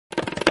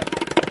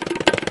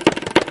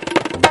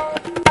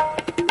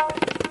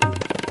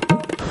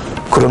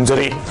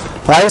Kurumjari,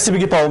 ISTV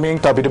ki pau ming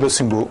tabidaba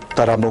singbu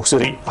taram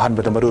noksari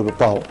hanbada maru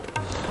pau.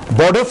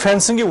 Border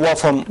fencing ki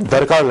wafam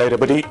darkar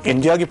lairabadi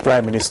India ki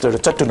Prime Minister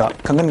Chattuna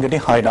kangan gani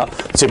haina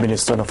Chief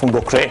Minister na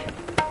phongdokre.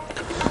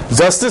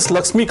 Justice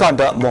Lakshmi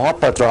Kanta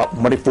Mohapatra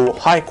Manipur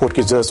High Court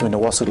ki judge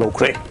wina wasak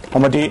lokre.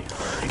 Amadi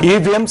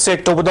EVM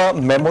check tobada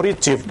memory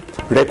chief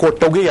record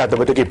toge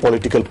yadabada ki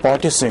political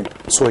party sing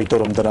soi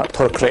toromdana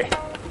thorkre.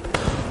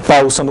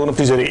 Pau sanuna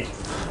tijari.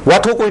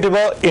 Wathok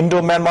oidiba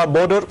Indo-Myanmar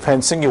border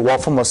fencing ki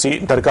wafam asi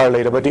darkar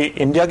lairabadi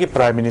India ki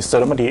Prime Minister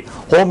amadi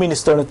Home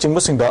Minister na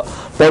chimbasingda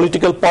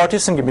political party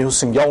sing ki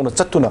mihusing yauna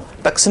chattuna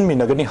taksin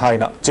minagani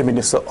haina Chief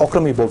Minister Oct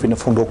ISTV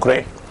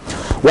phongdokre.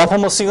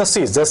 Wafam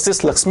asi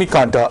Justice Lakshmi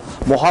Kanta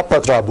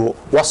Mohapatra bu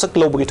wasak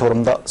lobagi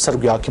thoramda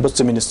sarugya kiba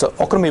Chief Minister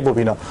Oct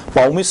ISTV na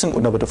paumi sing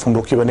unabada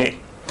phongdokibani.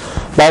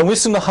 Paumi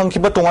sing na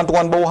hangkiba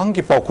tongan baw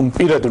hangki paukum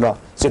piraduna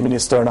Chief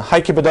Minister na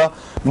haikibada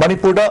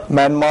Manipurda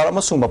Myanmar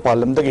amasung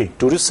mapalamdagi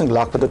tourist sing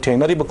lakpada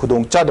thengnariba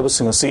khudong chadaba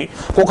sing asi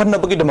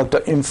kokhanabagi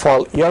damakta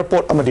Imphal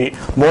airport amadi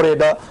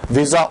Moreda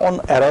visa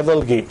on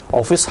arrival gi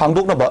office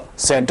hangdoknaba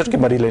center ki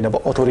mari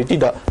leinaba authority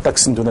da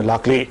taksinduna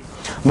lakli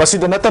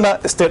masida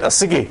natana state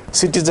asigi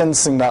citizens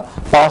singna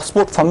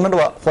passport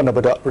fangnaba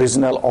honabada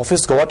regional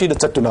office Guwahati da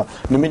chattuna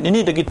numit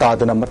nini dagi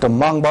tadana matam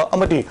mangba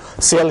amadi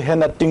sel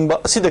hena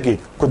tingba asidagi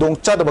khudong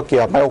chadaba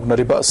kya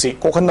mayoknariba asi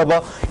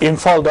kokhanaba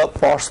Imphal da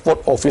passport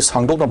office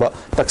hangdoknaba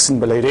taksin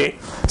balai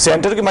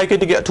Center ki maike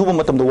digi athuba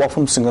matam da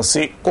wafam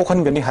singasi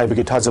kokhan gani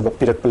haibagi thajaba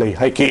pirak play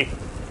haiki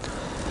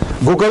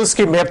Google's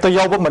ki map ta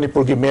yawba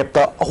Manipur ki map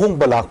ta ahong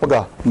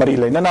balakpaga mari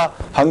lainana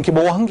hangki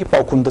bawahangki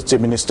paukum da Chief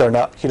Minister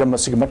na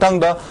hiramasi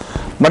matangda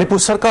Manipur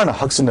sarkar na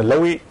haksina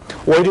lawi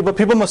oiriba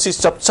phibamasi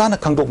chapchana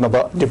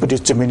khangdoknaba Deputy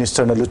Chief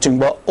Minister na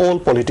luchingba all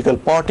political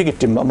party ki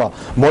team ama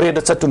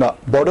Moreda chattuna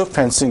border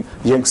fencing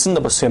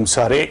yengsinaba sem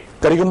sare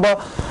karigumba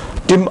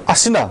Team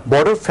asina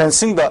border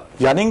fencing da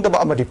yaning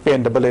daba amadi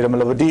pen daba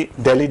leiramalabadi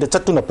Delhi da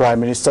chattuna Prime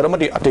Minister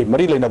amadi atei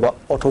mari leinaba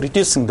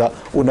authorities singda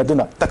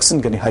unaduna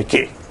taksin gani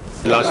haike.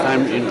 Last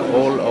time in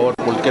all our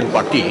political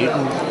party,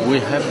 we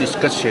have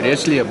discussed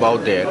seriously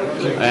about that,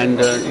 and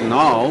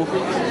now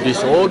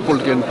this whole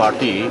political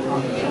party,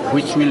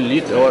 which will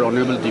lead our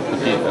Honorable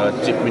Deputy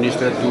Chief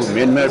Minister to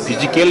Myanmar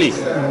physically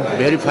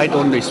verified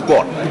on the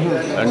spot,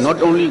 and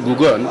not only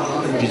Google,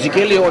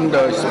 physically on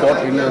the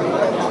spot,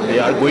 they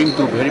are going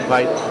to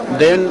verify.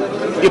 Then,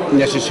 if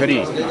necessary,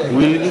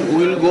 we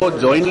will go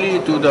jointly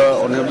to the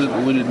Honorable,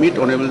 we will meet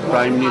Honorable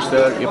Prime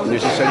Minister, if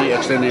necessary,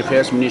 External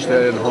Affairs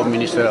Minister and Home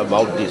Minister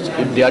about this.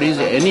 If there is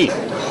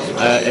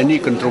any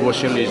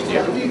controversial is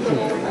there.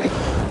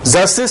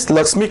 Justice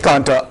Lakshmi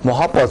Kanta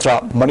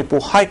Mohapatra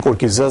Manipur High Court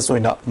ki judge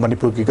oina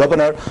Manipur ki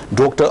Governor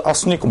Dr.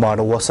 Ashwini Kumar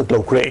wasak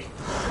lokre.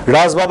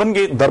 Raj Bhavan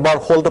ki Darbar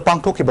Hall da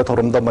pangthok ki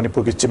bathoramda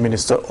Manipur ki Chief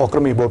Minister Oct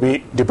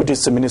ISTV, Deputy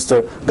Chief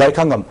Minister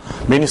Gaikhangam,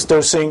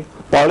 Minister Singh,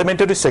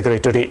 Parliamentary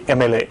Secretary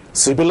MLA,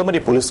 Civil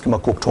amadi Police ki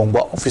makok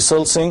thongba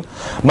official Singh,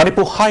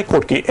 Manipur High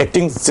Court ki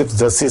Acting Chief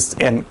Justice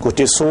N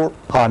Kotesur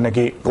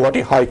Hanagi,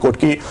 Guwahati High Court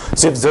ki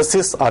Chief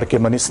Justice R.K.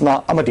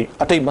 Manisna amadi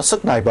atai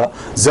masak naiba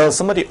judge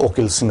amadi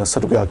okil Singh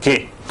sarugya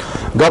ke.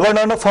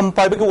 Governor na fam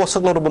paibagi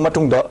wasak lorba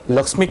matungda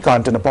Lakshmi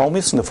Kanta na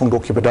paumi sing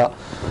phongdokibada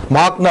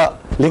mahakna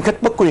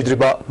lingkhatpa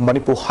kuidriba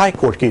Manipur High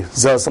Court ki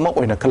judge ama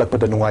oina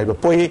khalakpada nungaiba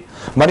poi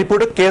Manipur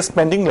da case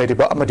pending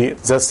leiriba amadi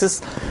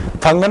justice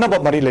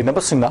thangnanaba mari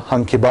leinaba singna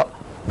hangkiba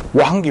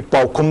wahangi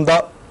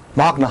paukumda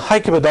mahakna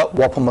haikibada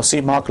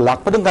waphamasi mahak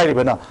lakpada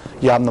ngairibana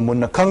yamna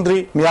munna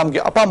khangdri miyamgi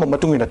apamba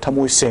matungina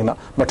thamoi sengna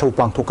mathau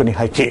pangthokani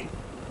haike.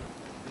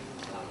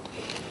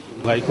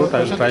 High Court,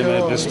 I will try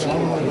my best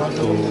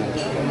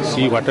to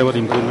see whatever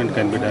improvement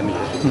can be done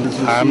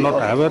here. I am not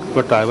aware,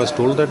 but I was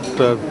told that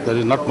there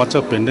is not much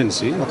of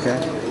pendency. Okay.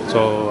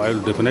 So I will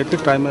definitely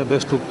try my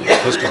best to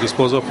first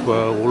dispose of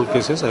old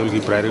cases. I will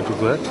give priority to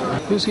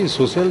that. You see,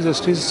 social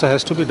justice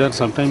has to be done.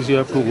 Sometimes you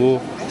have to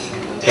go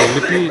a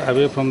little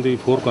away from the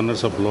four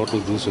corners of law to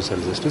do social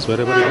justice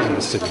wherever it is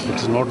necessary. It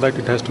is not that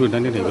it has to be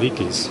done in every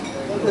case,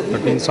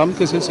 but in some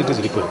cases it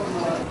is required.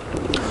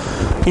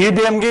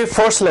 EBM ki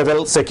first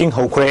level checking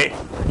hokre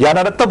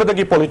yana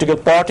rattabadagi political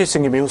party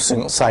sing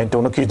musing sign to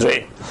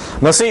nakidre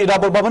ngasi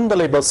Irabor Bhavan da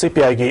label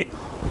CPI gi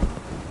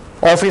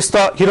office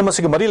ta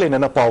hiramasi mari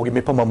lena pau gi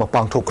mipama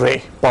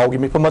pangthokre pau gi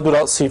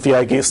mipamadura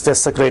CPI gi state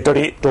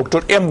secretary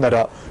Dr. M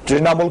Nara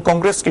Trinamool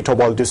Congress ki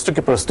Thobal district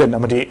ki president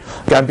amadi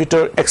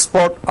computer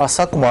expert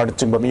Asa Kumar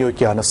chingba miyo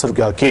kyana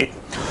sarugya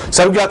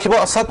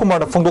khiba Asa Kumar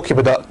na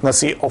phongdokhibada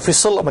ngasi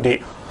official amadi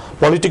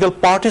political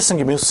parties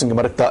sing musing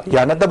marakta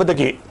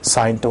yanadabadagi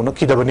sign to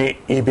nakidabani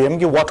EBM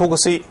gi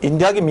wathogasi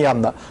India gi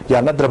miyamna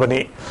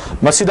yanadrabani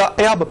masida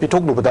ayaba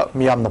pithoknubada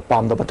miyamna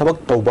pamdaba thabak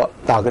tawba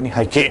tagani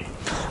haike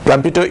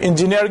computer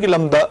engineer gi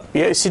lamda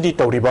PhD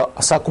tawriba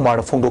Asa Kumar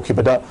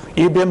phongdokhibada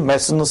EBM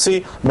machine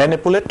si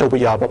manipulate tawba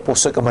yaba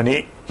posak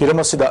amani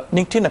hiramasida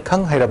ningthina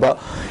khang hairaba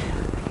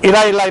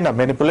irai laina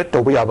manipulate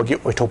tawba yaba gi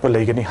oithopa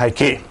leigani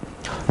haike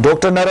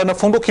Dr. Narana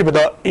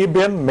phongdokhibada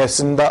EBM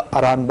machine da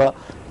aranba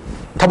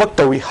थबक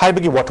Tawi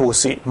हाइबगी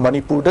वाथोसी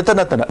Manipur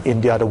दतनतना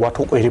India the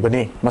वाथोक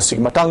ओइरिबने मसिग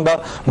मतंगदा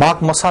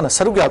Mach मसाना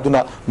Serug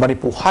यादुना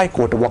Manipur high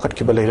court वकत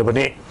किबा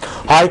लेरबने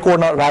high court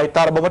ना राय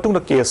तारबा मतुंग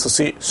case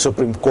असि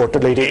supreme court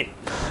लेरे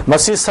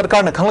मसि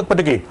सरकार न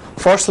खंगलकपदगी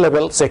first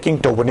level checking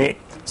तोबने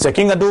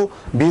checking अदु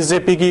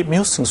BJP की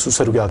म्यूसिंग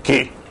सुसरुगा के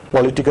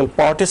political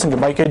parties in the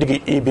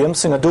Maikadigi EBM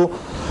Singadu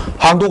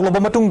Hangdok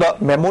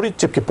Lobamatunda memory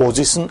chip ki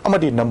position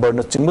amadi number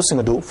na chingbu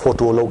singadu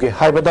photo loge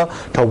haibada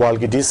Thawal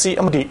gi DC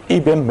amadi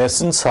EBM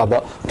machine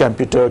saba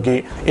computer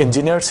gi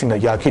engineer singna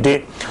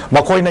yakide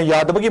makoi na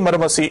yadabagi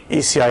maramasi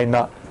ECI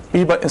na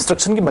piba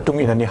instruction gi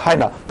matung inani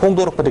haina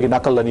phongdor padagi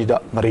nakalani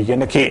da mari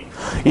yenake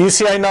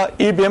ECI na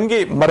EBM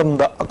gi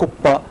maramda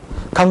akuppa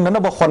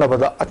खंगनब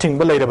होनबदा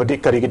a thing लेरबदी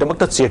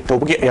करिगिदमक्ता check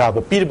तोबगी अयाब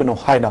पीरबनो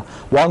हाइना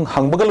Wang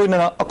हंगबगा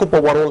लोइना अकुप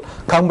वरोल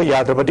खंग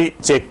याद्रबदी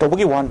check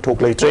तोबगी वान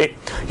ठोक लेत्रे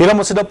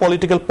हिरमसिदा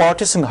political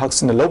parties in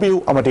हक्सिन लबियु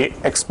अमदे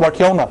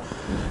expert यावना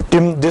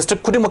team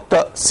district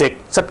खुदिमक्ता check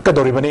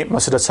चटकदोरिबनी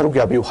मसिदा Serug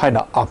याबियु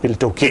हाइना appeal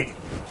तोके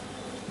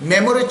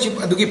memory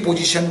chip अदुगी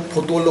position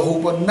photo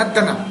लोहोब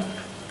नतना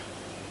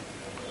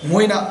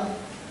Moina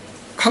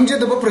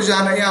खंगजदब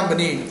प्रजाना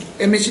याबनी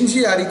एमिशनसी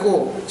यारिको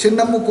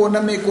चिन्नमुको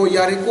नमेको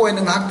यारिको in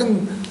ngakhtang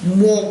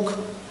mock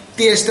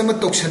test ama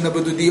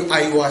toksanabadudi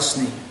iwas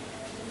ni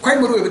khoi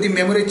maru ebadi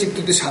memory chip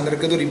tu sandar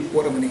ka do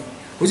report amani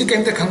huji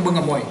kemta khangbang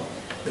amoy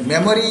the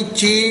memory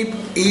chip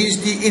is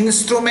the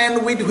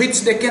instrument with which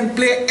they can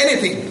play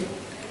anything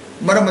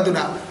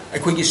maramaduna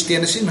akhoi gi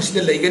stand asin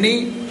masida leigani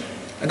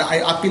and I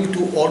appeal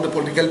to all the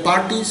political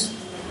parties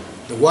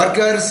the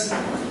workers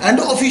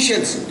and the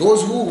officials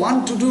those who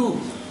want to do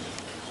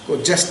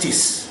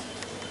justice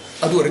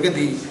adu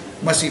orgadi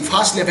masi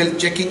fast level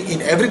checking in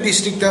every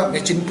district da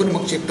machine pun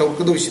mak check taw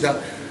kadu sida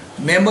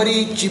memory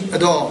chip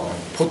ado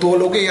photo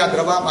loge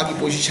yadraba magi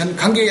position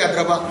khange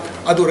yadraba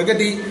adu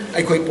orgadi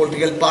ai khoi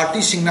political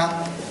party singna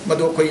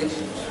mado khoi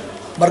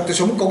marta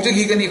sum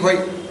kawjagi gani khoi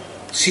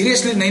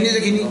seriously naine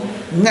jagini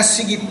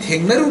ngasi gi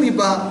thengnaru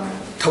biba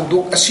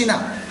thaudok asina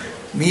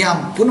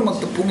miyam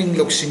punamak ta puming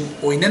loksing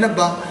oinana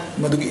ba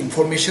madugi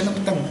information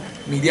aptang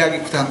media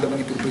gi kuthang da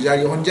manipur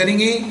pujari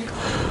honjaringi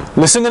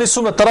Listening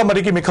to the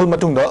Taramari Mikal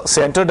Matunda,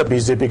 Center the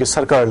BJP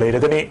Sarkar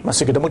Ladagani,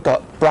 Masikadamuta,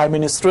 Prime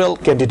Ministerial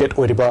Candidate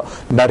Uriba,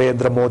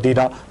 Narendra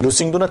Modina,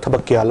 Lusingduna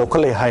Tabakia,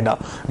 local Haina,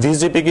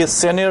 BJP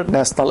Senior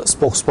National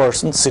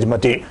Spokesperson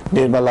Sirimati,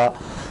 Nirmala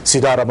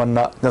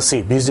Sidaramanna,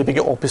 Nasi, BJP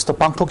Office the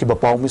Pangtoki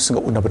Bapau missing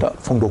Unabada,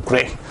 Fundo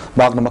Gray,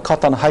 Magna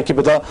Makatan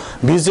Haikibada,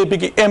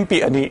 BJP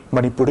MP Ani,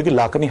 Manipuri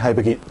Lakani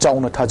Haibagi,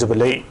 Jauna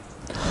Tajabale.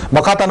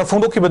 Makatana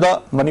Fundo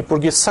Kibada,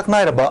 Manipurgi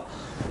Saknairaba,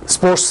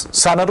 Sports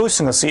Sanarui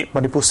Singasi,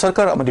 Manipur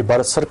Sarkar, Amadi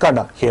Bharat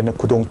Sarkarna, Hena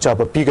Kudong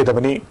Chaba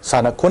Pigadavani,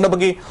 Sana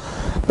Konabagi,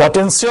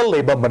 Potential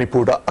Labor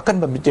Manipurda,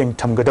 Akan Meeting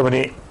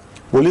Tamgadavani,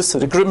 Police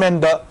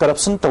Recruitment da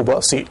Corruption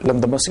Toba si,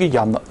 Lamdamasi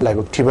Yamna,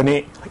 Labok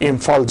Tibani,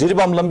 Imphal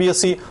Jiribam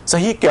Lambiasi,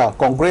 Sahikya,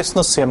 Congress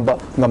na Semba,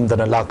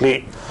 Namdana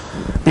Lakli.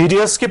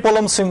 PDS ki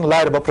Polam Singh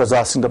Lairaba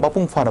Praja Singh da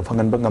Bapung Fana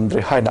Fangan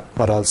Bangamdre Haina,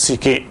 Maral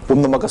Sike,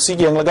 Pumnamagasi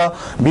Yanglaga,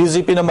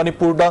 BJP na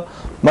Manipurda,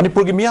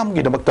 Manipur gi Miam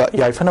gi Damakta,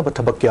 Yaifana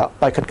Batabakya,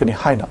 Paikatkani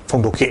Haina,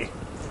 Fondoke.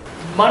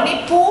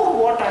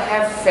 Manipur, what I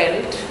have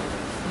felt,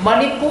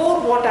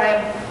 Manipur, what I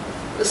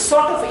am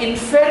sort of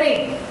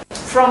inferring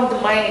from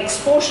my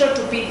exposure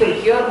to people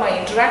here,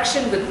 my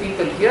interaction with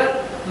people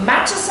here,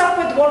 matches up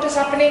with what is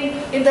happening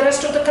in the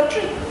rest of the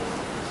country.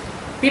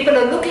 People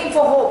are looking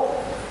for hope.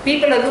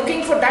 People are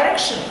looking for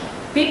direction.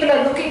 People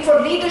are looking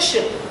for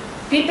leadership.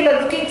 People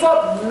are looking for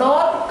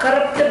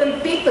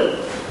non-corruptible people.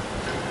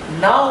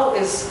 Now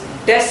is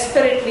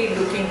desperately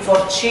looking for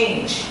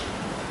change.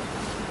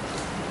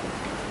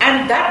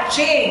 And that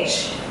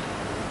change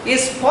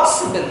is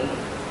possible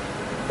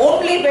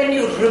only when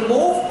you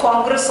remove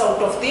Congress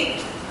out of the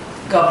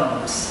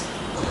governance.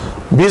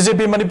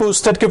 BJP Manipur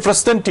State के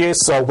President T.S.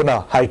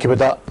 Sauguna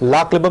हाइकिबदा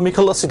लाकलेबा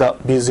मिखल असिदा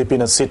BJP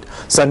न seat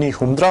Sunny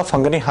हुमद्रा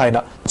फंगनी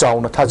हाइना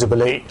Chowna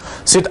थाजबले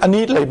seat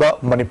अनी लेबा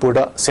मणिपुर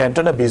दा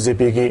centre न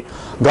BJP की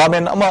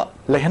government अमा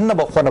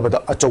लेहन्नबा खोनबदा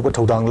अचौबा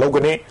थौदांग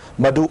लौगने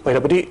मदु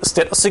ओइरबदी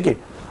state असिगे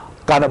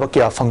कानबा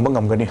क्या फंगबा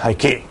ngमगनी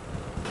हाइके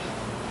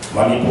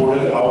Manipur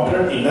outer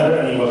inner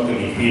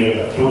अनिमक्तली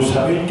पीरगा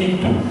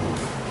 272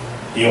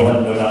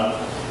 योहन्नना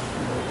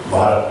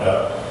Bharat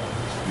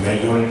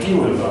majority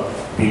होगा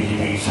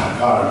BJP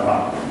सरकार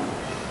में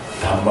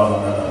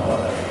थम्बांगना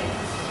होता है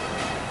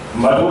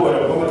मधु और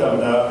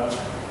बहुमतमना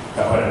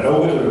अपर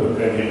लोगों को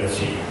प्रेरित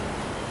सी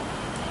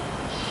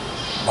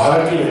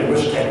भारतीय लेबर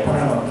स्टेट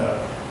परमता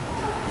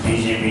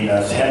BJP ना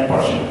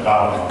 10%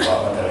 काम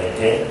होता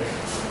है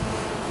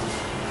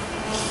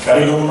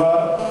करीबुम्बा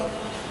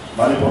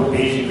मणिपुर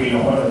BJP ने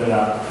होना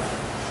देना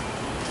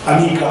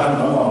अनिका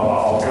नम्मा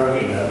ऑफर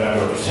के ना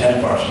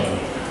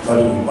 10%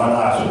 मधु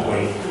बना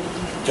सुकोई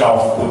जाओ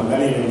कुल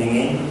नहीं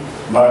लेंगे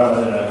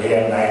मरना day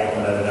and night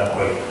मरना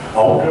कोई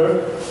outer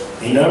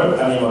inner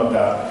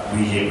अनिमक्ता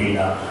BJP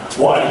ना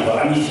वो अनिबा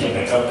अनी से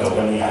बैकअप तो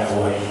बनी है वो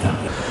है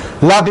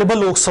लागलेबा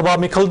लोकसभा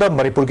मिखलदा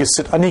मणिपुर की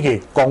सीट अनी के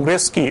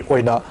कांग्रेस की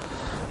ओइना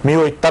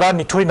Mioi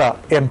Tarani Toina,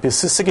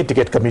 MPCC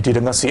ticket committee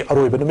Dangasi,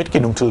 Aroibanumit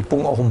Nuntil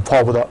Pung Hum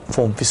Fawada,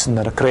 Form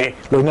Fisina Cray,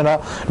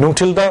 Lunana,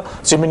 Nuntilda,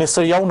 Chief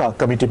Minister Yauna,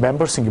 committee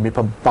members in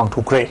Mipam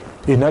Pangtu Cray.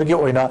 Inargi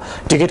Oina,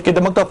 ticket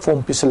Kedamaka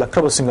Form Pisila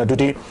Krabasing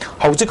Dudi,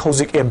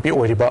 Hausik MP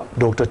Oriba,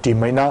 Dr. T.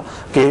 Maina,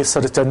 K.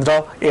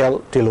 Sarachandra,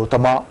 L.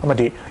 Tilotama,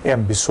 Amadi,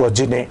 M.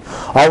 Biswajine,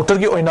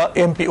 Outergi Oina,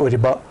 MP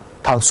Oriba,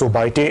 Tangso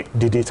Baite,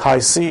 Didi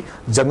Thaisi,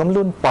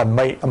 Jangamlun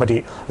Panmai,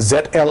 Amadi,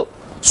 ZL,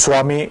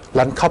 Swami,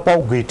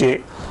 Lankapau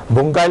Gite,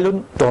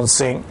 Bungailun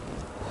Tonsing,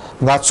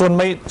 Natson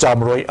Mai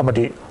Jamroy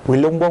Amadi,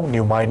 Wilongbong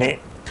New Mine.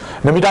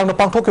 Namidang na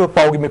pangtoki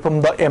Paugi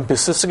Mipam the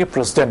MPCC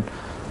President,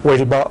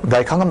 Weriba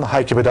Gaikangam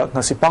Haikibeda,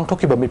 Nasi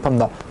Pangtoki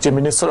Mipamna, Chief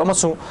Minister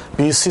Amasung,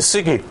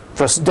 PCC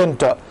President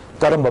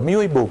Karamba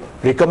Miuibu,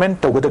 recommend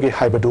Togadagi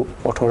Haibadu,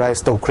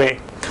 authorized to Cray.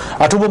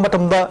 Atubu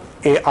Matamda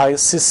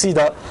AICC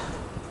da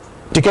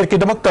ticket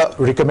Kidamakta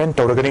recommend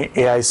Togani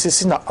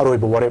AICC na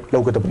Aroiba Warep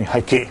Logadabni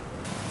Haiki.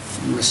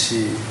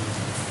 Masi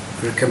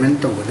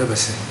recommend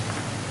Togadabase.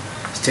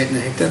 State na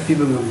hektar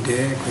people of the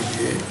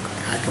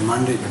high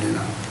commanded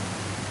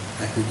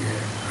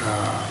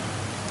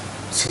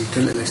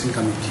Central Election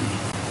Committee,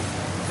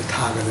 the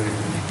target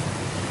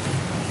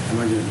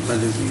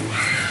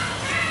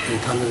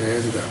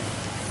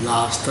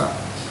last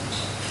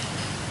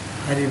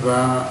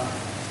Hariba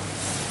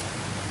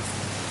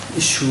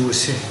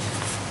issues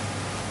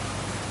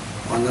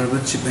Honorable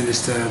Chief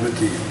Minister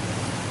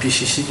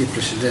PCC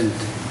President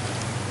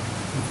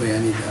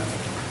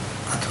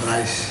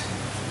authorized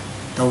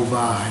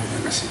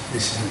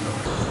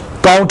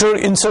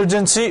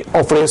Counter-insurgency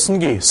operation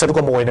gi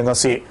sarukam oina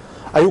ngasi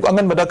ayuk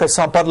angan mada ka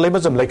sampar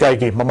lebajam laikai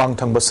gi mamang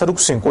thangba saruk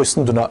sing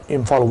question duna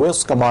Imphal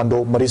West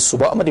Commando Mari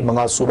Suba amadi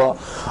manga suba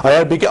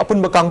IRB gi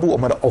apun bakangbu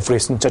amada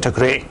operation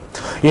chathakre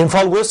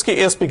Imphal West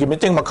ki SP gi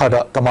meeting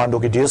makhada commando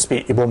gi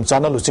DSP ibom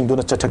chana lusing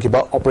duna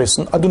chathakiba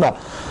operation aduna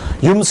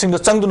yum sing da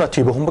changduna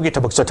thiba humba gi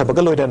thabak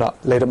chathabaga loidana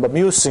leiramba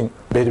musing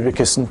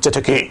verification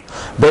chathaki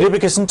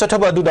verification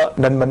chathaba aduna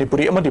nan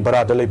Manipuri amadi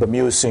barada leiba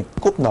musing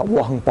kupna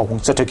wahang pawung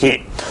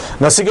chathaki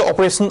ngasi gi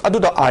operation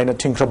aduda aina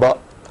thingkraba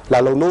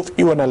Lalo Love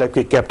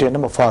UNLF Captain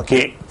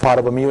Namafaki,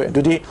 Farabamio,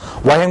 Dudi,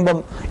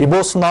 Wayangbam,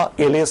 Ibosna,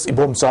 Elias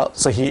Ibomsa,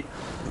 Sahi,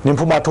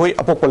 Nimpumatoi,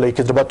 Apopole,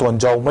 Kidrabaton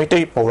Jau,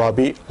 Maite,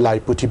 Porabi, Lai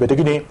Puti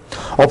Bedagini,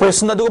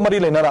 Operation Adu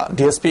Marilenara,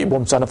 DSP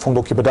Bomsana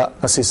Fondo Kibada,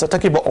 Nasi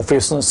Satakiba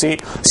Operation C,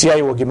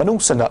 CIO Gimanung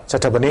Sana,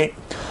 Chatabani,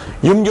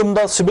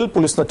 Yumda Civil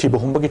Police Natiba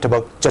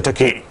Humbagitabak,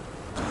 Chataki.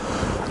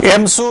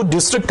 EMSU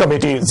District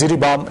Committee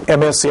Ziribam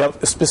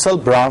MSF Special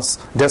Branch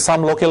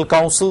Desam Local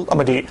Council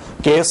Amadi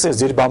KSA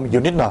Ziribam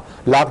Unit na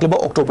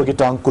Lagliba October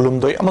Gitang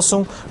Kulumdoi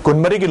Amasung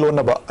Kunmari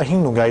Gilonaba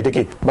Ahing Nungai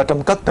Deki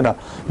Batam Kaktana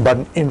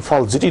Ban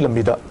Infal Ziti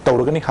Lamida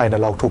Tauragani Haina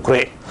Lau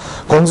Tukre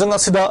Konzang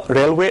Asida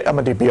Railway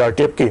Amadi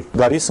BRTF ki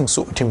Gari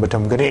Singsu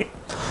Timbatam Gani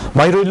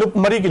Mairoi Loop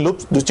Marigi Loop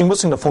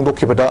Duchingbusing the Fondo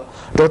Kibada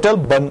Total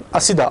Ban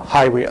Asida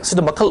Highway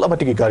Asida Makal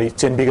Amati Gari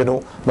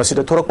Chenbigano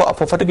Masida Torapa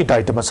Apofataki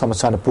Daitama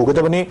Samasana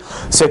Pugadabani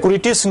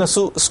Security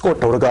Sinasu Scott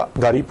Toraga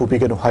Gari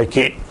Pupigano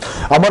Haike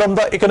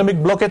Amaranda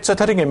Economic Blockade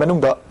Sataring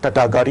Menunga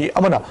Tata Gari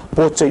Amana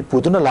Poche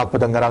Puduna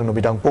Lakpadangarang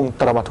Numidang Pung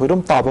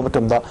Taramaturum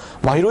Tabamatamda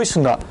Mahiroi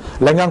Sina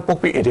Langang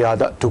Popi area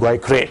da Tugai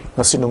Kre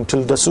Nasinung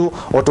Tildasu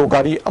Auto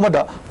Gari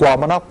Amada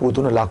Kwamana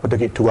Puduna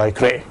Lakpadagi Tugai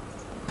Kre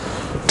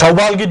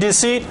Tawalgi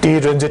DC T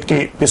Ranjit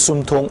ki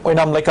Pisum Thong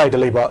Oinam Laikai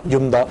Daleba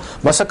Yumda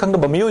Masakang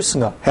Bamiu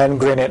Singa hand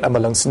grenade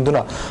Amalang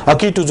Sinduna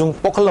Aki Tujung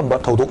Pokalamba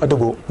Todok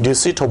Adubu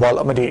DC Tawal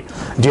Amadi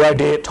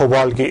DID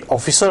Tawalgi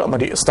Officer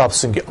Amadi Staff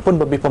Singi Upon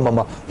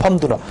Babipamama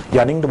Pamduna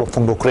Yaning the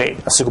Fondo Kre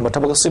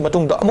Asigumatabasi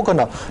Matunda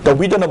Amukana the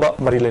Widanaba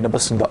Marilena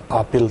Basinda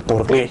Apil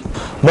Torkle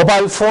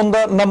Mobile phone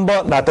the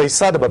number Natai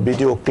Sadaba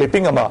video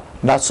clipping Ama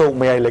Naso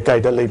May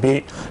Laikai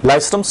Dalebi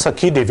Lystam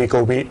Saki Devi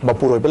Kobi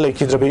Mapuro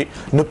Belekidrabi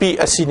Nupi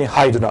Asini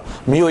Haiduna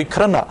Mioi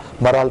Krana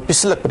Maral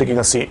Pislak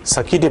Padigasi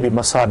Saki Devi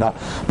Masana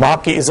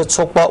Maki is a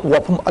Sopa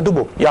Wapum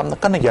Adubo Yam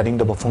Nakana Yaning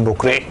the Bafundo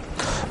Kre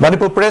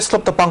Manipur Press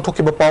Club the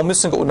Pangtoki Pau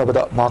missing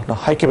Unabada Magna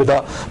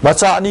Haikibeda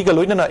Macha Aniga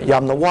Luinana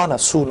Yamna Wana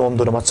Sunom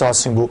the Macha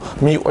Singu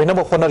Mi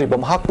Oinaba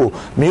Honaribam Haku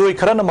Mioi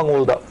Krana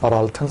Mangolda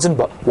Maral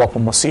Tanzinba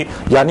Wapumasi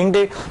Yaning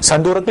de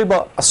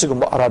Sandorakliba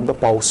Asigumba Aranda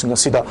Pau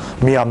Singasida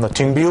Miamna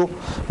Tingbiu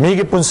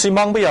Migi Punsi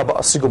Mangbayaba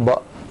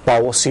Asigumba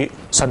Pawasi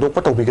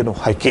Sandopa Tobigano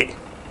Haiki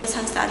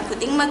Sangstan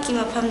Kuding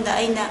Makima Pamda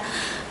Aina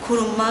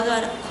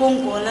Kurumaga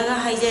Kongo Laga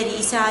Haijari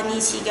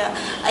Isani Siga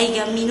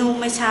Aiga Mino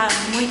Masa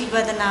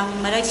Muibadana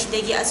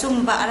Marakidegi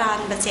Azumba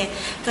Aran Base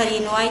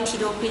Karino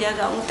Aitido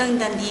Piraga Utang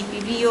Dandi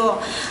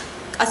Bibio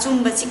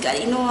Azumba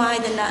Sikarino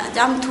Aidana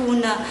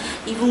Jamtuna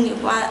Ibungi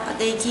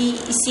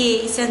Degi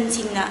Ise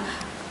Isansina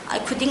I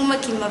couldn't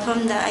make him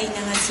from the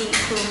Ainanasi,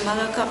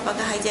 Kurumaga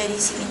Kapaga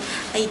Hajarisi,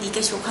 Aidika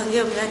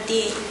Shokanga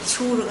Brate,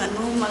 Churga,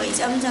 no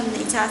Marizam,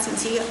 Nitas and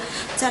Siga,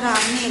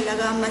 Sarame,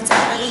 Laga,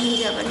 Mazara,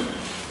 Japan.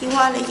 You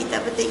want to get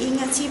up at the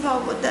Inga Siva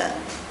over the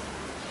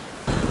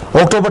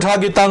October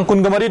thagi tang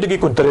kungamari digi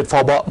kuntaret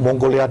faba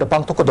Mongolia da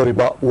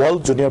pangthokadoriba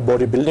World Junior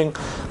Bodybuilding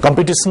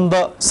Competition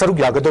da saruk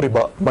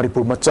yagadoriba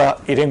Manipur macha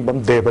irengbam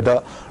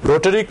debada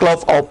Rotary Club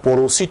of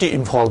Polo City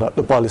Imphal da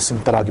lupa lising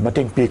taragi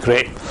mating pikre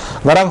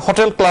ngarang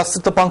hotel class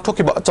ta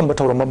pangthokiba achamba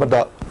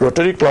thawramada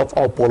Rotary Club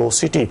of Polo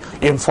City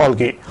Imphal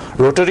gi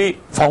Rotary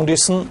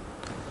Foundation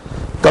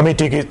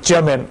Committee ki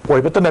chairman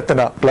oibata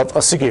natana club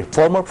asigi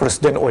former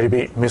president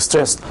oibi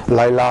mistress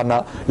Lailana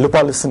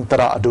Lupalising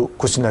Tara adu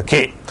kuchina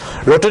ke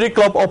Rotary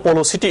Club of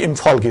Polo City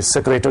Imphal gi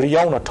secretary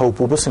yauna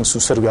thaupu basing su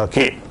serga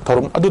ke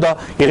thorum aduda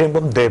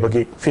irengbam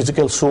debagi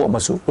physical show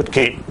amasu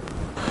utke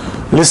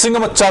Lising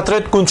ama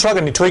chatret kuntra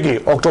ga nithoigi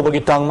October gi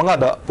tang manga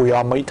da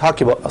puya mai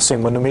thakiba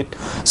aseng manumit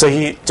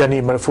sahi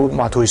jani marfu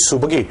mathui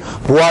subagi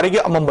buari gi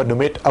amamba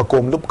numit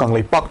akom lup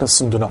kanglai pakna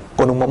sinduna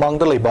konung mamang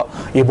da leiba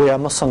iboya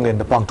ma sanglen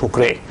da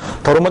pangthokre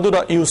thorumadu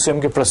da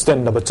UCM gi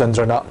president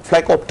Nabachandrana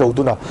flag up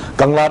tawduna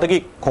kangla da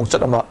gi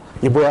khongchat ama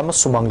iboya ma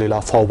sumang lela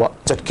fawba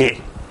chatke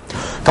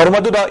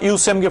Tharumaduda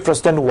UCM ge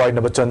President Y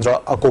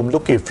Nabachandra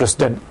Akomluk ki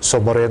President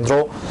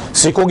Somarendro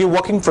Siko gi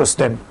Working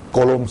President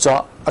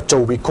Kolomcha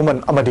Achaubi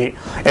Kuman Amadi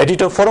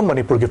Editor Forum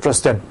Manipur gi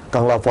President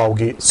Kangla Pau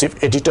gi Chief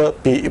Editor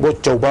P Ibo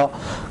Chauba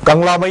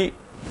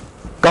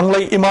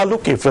Kanglai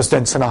Imaluk ki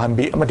President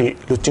Sanahanbi Amadi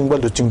Luchingba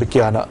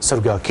Kiana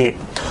Sarga ke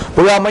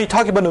Puya mai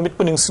thaki ba numit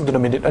puning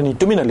sinduna minute ani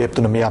tumina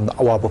leptuna miyam na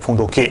awaba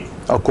phungdo ke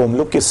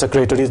Akomluk ki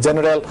Secretary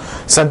General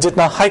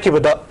Sanjitna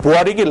Haikibada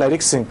Puari gi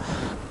Lyric Singh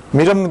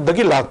Miram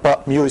dagi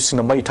lakpa miyo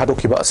isina mai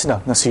thadokiba asina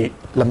ngasi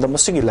lamdam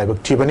asigi laibak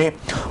thibani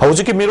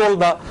hawjiki mirol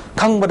na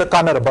khangbada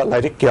kanaraba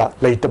lairik kya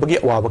leitabagi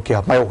awaba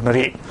kya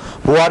mayoknari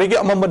buwari gi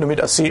amamba numit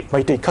asi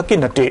maitei khaki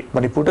nate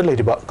manipur da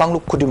leiriba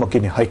kangluk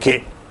khudimakini haike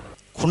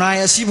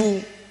khunai asibu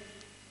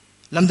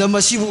lamdam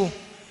asibu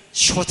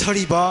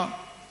shothariba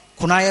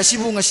khunai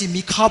asibu ngasi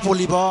mikha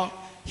poliba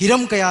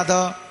hiram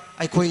kayada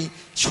aikoi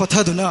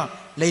shothaduna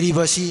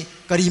leiriba si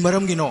kari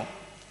maram gino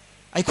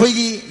aikoi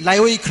gi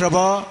laioi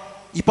khraba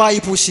Ipa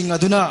ipu sing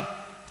aduna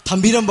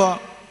thambiramba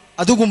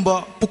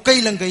adugumba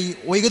pukai langai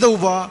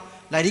oigadauba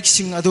lairik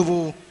sing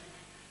adubu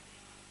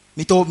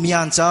mito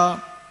miancha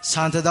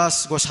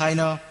santadas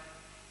gosaina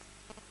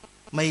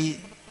mai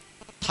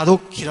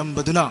thadok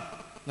hirambaduna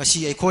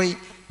ngasi aikoi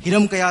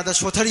hiram kayada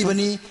sothari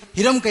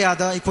hiram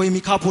kayada aikoi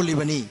mikha poli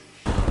bani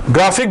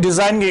Graphic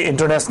Design ge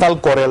International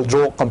Corel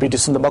Draw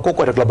Competition da ko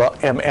koreklaba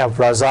MF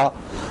Raza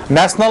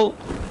National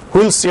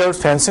Wheelchair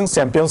Fencing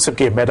Championship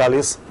ke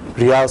medalist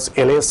Riaz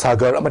L.A.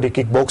 Sagar amadi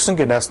kickboxing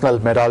ke national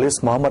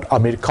medalist Muhammad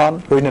Amir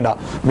Khan loinena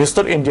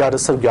Mr. India da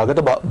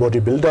sargyagada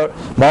bodybuilder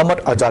Muhammad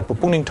Azad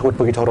pupungning thawat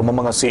pagi thawram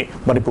mangasi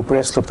Manipur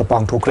Press Club ta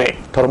pangthokre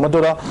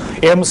thawramadura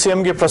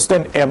MCM ge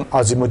President M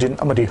Azimuddin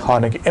amadi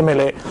Hanagi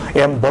MLA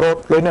M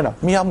Barot loinena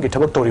miyam ge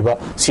thabak toriba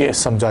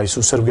CS Samjai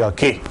su sargya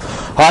ke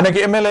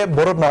Hanagi MLA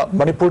Barot na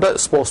Manipur da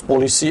sports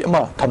policy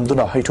ama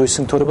thamduna haithoi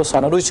sing thoriba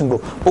sanaroi singbu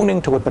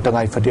pungning thawat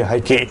patangai fadi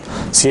haike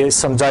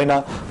CS Samjai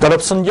na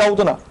corruption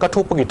yauduna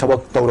kathopagi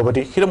thabak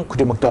Badi hiram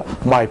kudimakta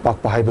mai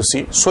pakpa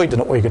haibasi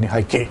soidana oigani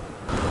haike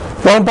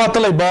Lampata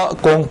laiba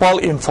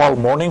Kongpal Imphal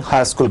Morning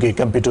High School gi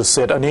computer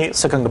set ani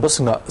second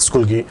basna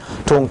school gi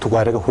thong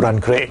thugaira ga huran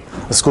kre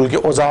school gi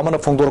oja mana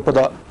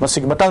phongdorpada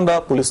masig matangda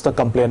police ta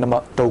complaint ama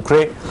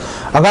tawkre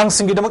angang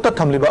singi damakta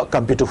thamliba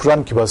computer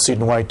huran kiba si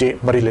nuaite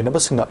mari lena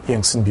basna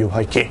yengsin view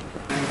haike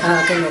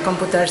kano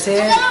computer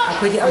se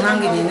akhoi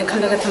angang gi ne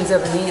khalaga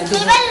thamjabani adu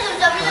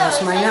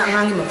sumaina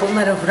angang gi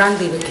mapomara huran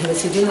de gi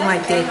si di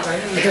nuaite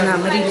aduna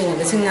mari lena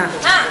basna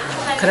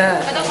khara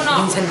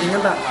insan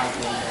dinaba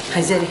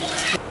hajari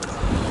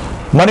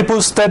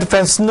Manipur State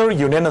Pensioner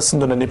Union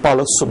asinduna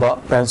Nepal suba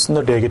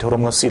pensioner day gi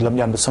thoram ngasi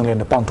lamyan basanglen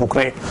na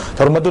pangthokre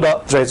thormadura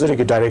treasury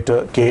gi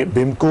director ke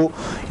Bimku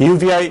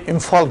UVI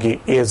Imphal gi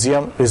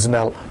ASEAN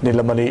regional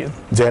Nilamani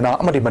Jena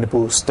amadi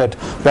Manipur State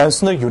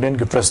Pensioner Union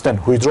gi president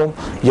Huidrom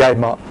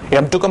Yaima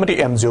M2 committee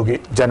MGO gi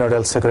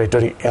general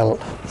secretary L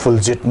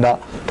Fuljitna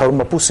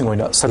thorma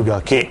pusingoina sarga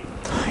ke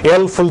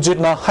El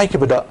Fuljitna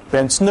haikibada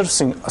pensioner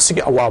sing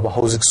asigi awaba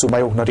housing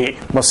sumayoknari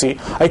masi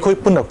aikoi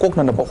punna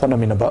kokna ba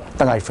honamina ba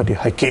tangai fadi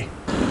haike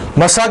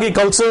Masagi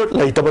culture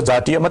laitaba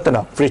jati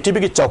amatana prithibi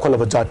gi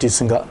chawkhalaba jati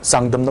singa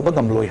sangdamnaba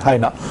gamloi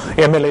haina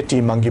MLA T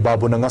Mangi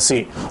Babu na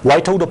ngasi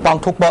waithau da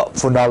pangthokba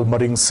funal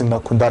maring singna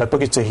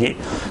khundarakpagi chahi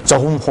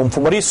chahum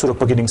homfumari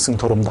surakpagi ning sing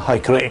thorom da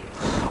haikre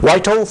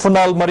waithau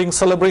funal maring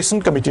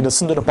celebration committee na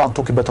sinduna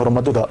pangthoki ba thorom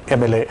adu da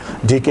MLA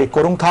DK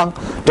Korungthang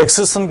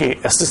taxation gi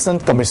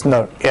assistant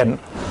commissioner N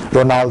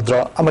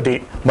Ronaldra amadi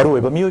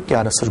maruiba miyo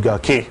kyana surga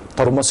ke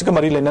thorom asiga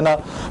mari lenana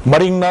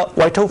maringna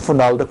waithau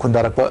funal da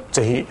khundarakpa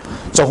chahi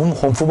chahum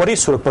homfumari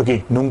surakpagi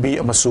nungbi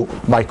amasu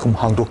maikhum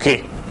hangdoke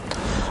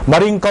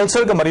Maring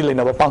culture ga mari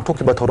lena ba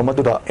pangthoki ba thoram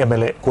adu da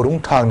MLA Korung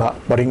Thangna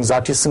maring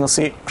jati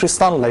singasi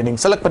Christian lining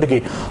salakpadagi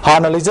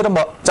hana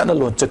lejarama chana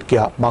lonchat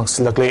kya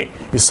mangsilakle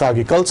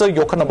isagi culture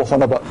yokhana ba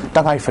hona ba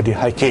tangai fadi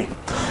haike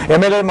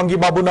MLA Mangi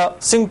Babuna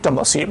singtam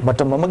asi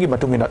matam amagi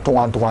matungina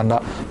tongan na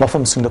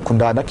mafam singda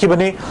khunda na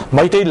kibani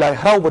maitai lai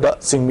haraubada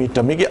singmi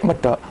tamigi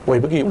amata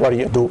oibagi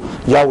wari adu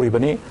yauri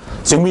bani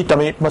singmi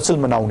tami masil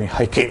manauni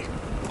haike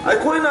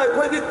ꯑꯩꯈꯣꯏꯅ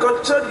ꯑꯩꯈꯣꯏꯒꯤ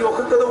culture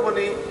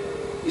ꯌꯣꯛꯈꯠꯀꯗꯧꯕꯅꯤ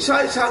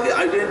ꯏꯁꯥ ꯏꯁꯥꯒꯤ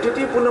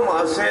identity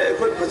ꯄꯨꯝꯅꯃꯛ ꯑꯁꯦ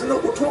ꯑꯩꯈꯣꯏ ꯐꯖꯅ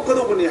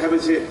ꯎꯠꯊꯣꯛꯀꯗꯧꯕꯅꯤ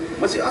ꯍꯥꯏꯕꯁꯤ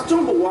ꯃꯁꯤ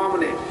ꯑꯆꯨꯝꯕ ꯋꯥ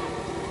ꯑꯃꯅꯤ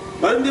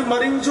ꯃꯔꯝꯗꯤ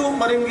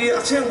ꯃꯔꯤꯡꯒꯤ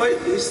ꯑꯁꯦꯡꯕ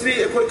ꯍꯤꯁꯇ꯭ꯔꯤ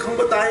ꯑꯩꯈꯣꯏ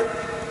ꯈꯪꯕ ꯇꯥꯏ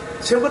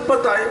ꯁꯦꯝꯒꯠꯄ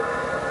ꯇꯥꯏ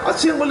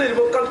ꯑꯁꯦꯡꯕ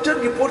ꯂꯩꯔꯤꯕ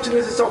ꯀꯜꯆꯔꯒꯤ ꯄꯣꯠꯁꯤꯡ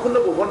ꯑꯁꯤ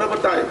ꯆꯥꯎꯈꯠꯅꯕ ꯍꯣꯠꯅꯕ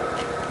ꯇꯥꯏ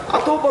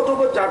ꯑꯇꯣꯞ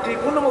ꯑꯇꯣꯞꯄ ꯖꯥꯇꯤ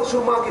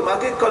ꯄꯨꯝꯅꯃꯛꯁꯨ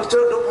ꯃꯥꯒꯤ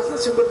ꯀꯜꯆꯔꯗꯣ ꯐꯖꯅ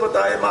ꯁꯦꯝꯒꯠꯄ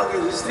ꯇꯥꯏ ꯃꯥꯒꯤ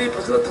ꯍꯤꯁꯇ꯭ꯔꯤ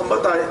ꯐꯖꯅ ꯊꯝꯕ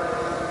ꯇꯥꯏ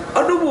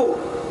ꯑꯗꯨꯕꯨ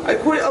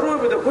ꯑꯩꯈꯣꯏ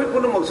ꯑꯔꯣꯏꯕꯗ ꯑꯩꯈꯣꯏ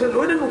ꯄꯨꯝꯅꯃꯛꯁꯦ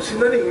ꯂꯣꯏꯅ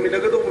ꯅꯨꯡꯁꯤꯅꯅ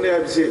ꯍꯤꯡꯃꯤꯟꯅꯒꯗꯧꯕꯅꯤ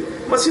ꯍꯥꯏꯕꯁꯤ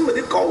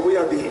ꯃꯁꯤꯃꯗꯤ ꯀꯥꯎꯕ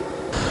ꯌꯥꯗꯦ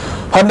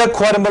Handak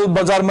Khwaramel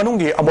Bazar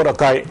Manungi Amor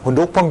Akai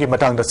Hundokpanggi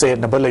Matangda Se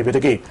Namba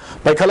Leibidagi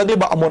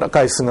Baikhalagliba Amor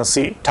Akai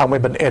Singasi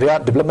Thangmaiban Area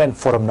Development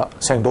Forum na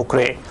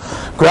Sengdokre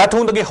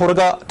Grathungdagi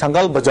Horaga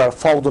Tangal Bazar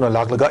Fauduna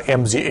Laglaga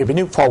MG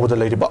Avenue Fawda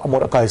Leiba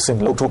Amor Akai Sing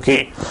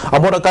Lothoki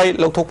Amor Akai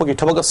Lotokpagi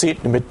Tabagasi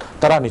Nimit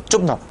Tarani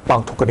Chumna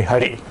Pangthokani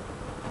Hari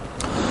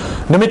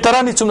Nimit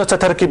Tarani Chumna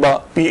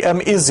Chatarkiba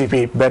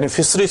PMEZP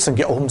Beneficiary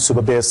Singi Ahum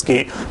Suba Base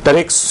ki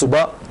Tarek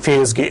Suba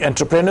Phase ki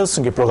Entrepreneurs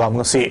Singi Program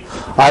ngasi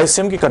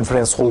ISM ki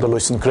Conference Hall da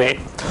loisin kre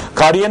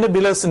Kariana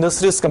Bilas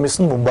Industries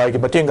Commission Mumbai ki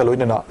Batenga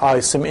loinana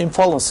ISM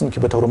Imphal Sin ki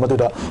bathorum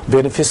aduda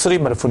Beneficiary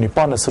Marfuni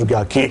Pana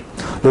Surgya ki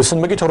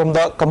loisin magi thorum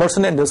da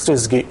Commercial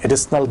Industries ki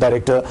Additional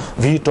Director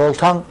V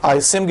Tolthang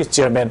ISM ki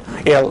Chairman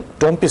L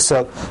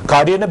Tompisak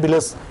Kariana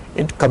Bilas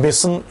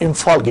Commission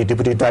Imphal ki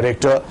Deputy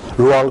Director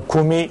Rual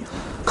Kumi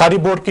Kari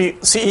Board ki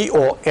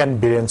CEO N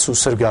Biren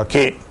Susarga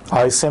ke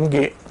ISM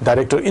ki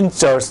Director in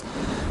Charge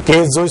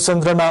K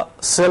Joysandrana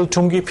Sel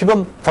Thungi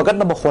Phibam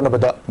Fagatna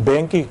Bahonabada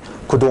Banki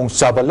Kudong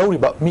Chaba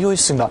Loriba Miyoi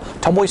Singna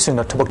Thamoi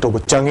Singna Thabak Toba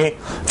Changi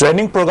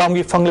Training Program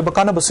ki Fangliba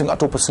Kanaba Sing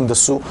Atopa Sing da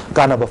Su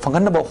Kanaba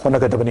Fanganaba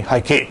Honagadabani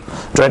Haike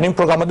Training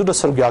Program adu da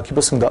Sargya ki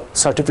Basing da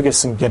Certificate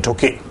Sing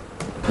Yentoki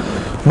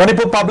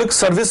Manipur Public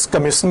Service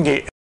Commission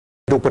ki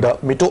Dupada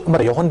Mito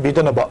Marion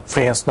Bidanaba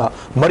France na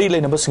Mari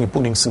Lenaba Sing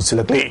Puning Sing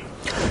Silakli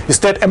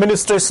State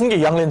Administration ki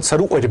Yanglin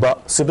Saru Oriba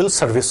Civil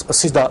Service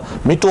Asida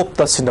Mitop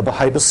ta Sinaba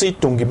Haibasi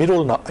Tungi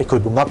Mirol na Aikoi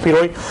Bungak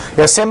Piroi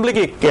Assembly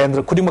ki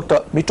Kendra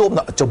Kudimakta Mitop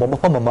na Achoma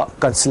Mapamama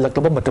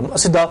Kansilaklaba Matam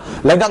Asida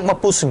Lagak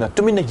Mapusing na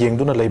Tumina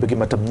Yengduna Laibagi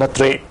Matam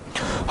Natre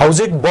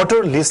Housing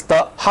Voter List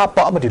ta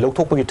Hapa Amadi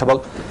Lokthokpagi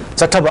Thabak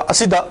Chathaba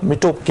Asida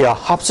Mitop kya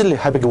Hapsili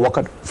Haibagi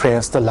Wakat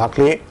France ta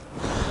Lakli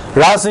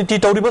Razniti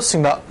Tauriba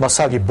Singna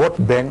Masagi Bot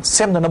Bank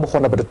Semna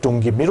Nabahona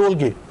Batungi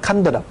Mirolgi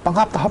Kandana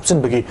Pangapta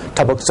Hapsinbagi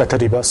Tabak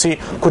Satariba Si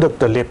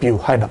Kudakta Lepiu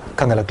Haina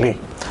Kangalakli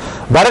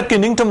Bharat ki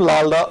Ningtam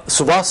Lalda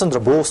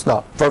Subhasandra Bose na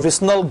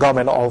Provisional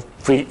Government of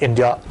Free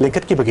India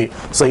Linkat Kibagi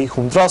Sahi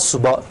Hundra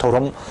Suba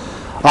Thorum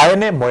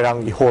INA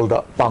Moirang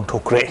Holda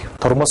Pangthokre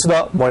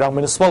Thorumasida Moirang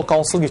Municipal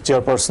Council ki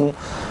Chairperson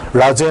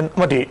Rajen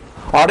Madi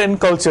Art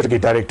and Culture ki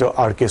Director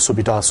R.K.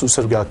 Subita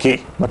Susarga ki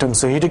Matang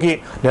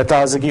Sahidagi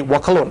Netazagi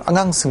Wakalon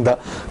Angang Singda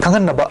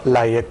Kanganaba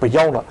Layak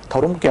Payauna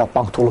Thorum Kya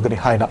Pangtholgani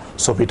Haina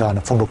Subita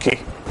na Fungduki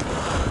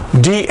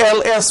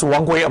DLS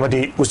Wangoi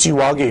Amadi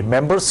Uchiwagi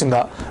Member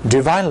Singa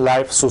Divine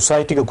Life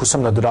Society ka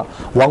Kusam Naduna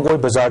Wangoi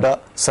Bazarda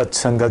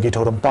Satsanga ki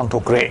Thorum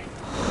Pangthokre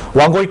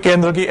Wangoi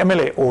Kendra ki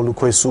MLA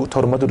Olukhoisu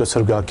Thorumadu da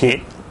Sarga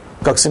ki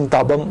Kaksin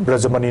Tabam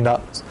Brajamanina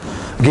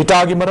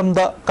Gita ki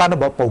Maramda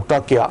Kanaba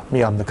Paukta Kya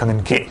Miyamna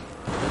Kangan ki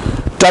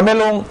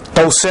Tamelong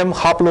Tausem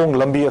Haplong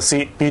Lambi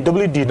Asi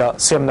PWD na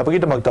Sem Nabagi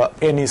Damagda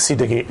NEC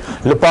dagi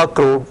Lupa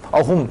Crore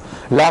Ahum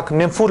Lak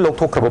Nemfu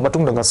Lokthokraba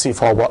Matung na ngasi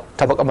fawa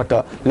Tabak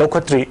Amata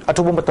Lokhatri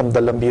Atubu Matam da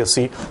Lambi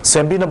Asi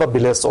Sembi Naba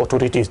Biles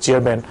Authority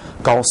Chairman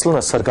Council na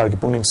Sarkar ki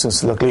Pungning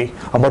Sinsilakli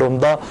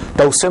Amaromda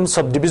Tausem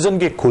Subdivision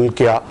ki Khul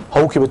Kya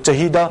Haukiba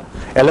Chahida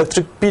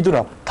Electric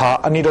Piduna Tha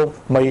Aniro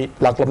Mai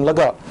Laklam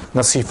Laga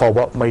ngasi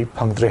fawa Mai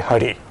Phangdre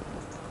Hari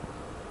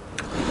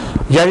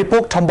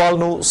Yaripok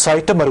Thambalnu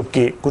Saita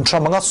Maruki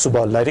Kuntramanga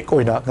Suba Lairik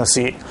Oina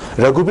Ngasi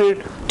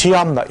Ragubir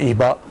Tiamna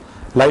Iba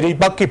Lairik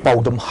Baki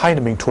Paudam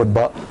Hainaming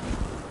Thunba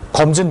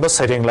Komjin ba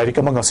Saireng Lairik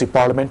Amangasi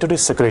Parliamentary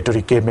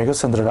Secretary K Mega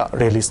Sandrana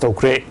release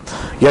Tokre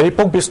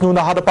Yaripok Bisnu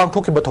na hada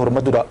pangthoki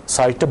bathormadura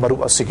Saita Maru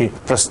Asiki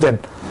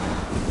President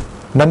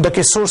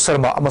Nandakishore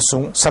Sharma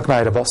amasung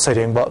Saknairaba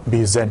Sairengba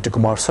B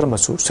Zantikumar Sharma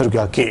su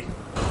Sargya ki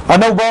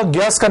Anauba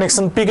gas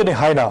connection pigani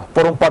haina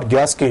Porompat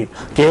gas ki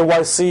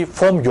KYC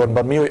form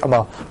yonba miyoi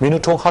ama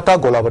Minuthong Hata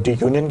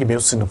Golabati Union ki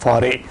musin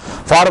fare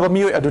Faraba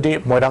miyoi adudi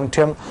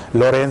Moirangthem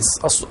Lawrence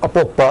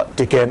Apokpa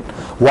Tiken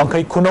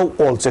Wangkai Kunau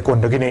All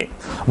Chekondagini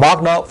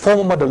Magna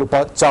form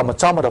madalupa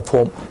chama da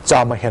form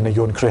chama hena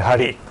yon khre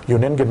hari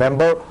Union ki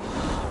member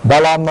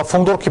Balam na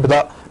Fongdor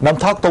Kibda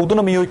Namthak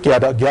Tauduna Miyoi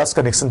Kiada gas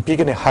connection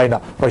pigani haina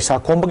Paisa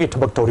Kombagi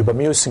Tabak Toriba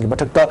Miyoi Singi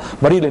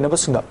Matakta Mari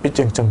Lenabasina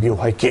Picheng Changbiu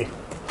Haike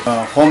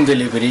Home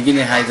delivery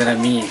gini haidana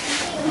mi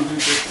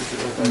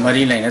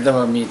mari lain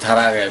ada mi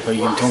tharaga ko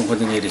yunthong ko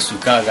dini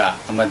risuka ga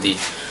amadi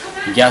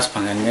gas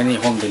pangan ngani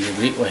home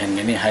delivery o hen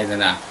ngani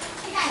haidana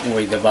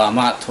oi da ba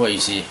ma thoi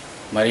si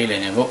mari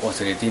lain go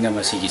authority na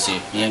masi gi se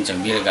yang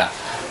changbiraga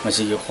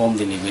masi gi home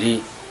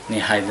delivery ni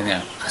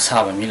haidana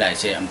asaba mi lai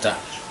se amta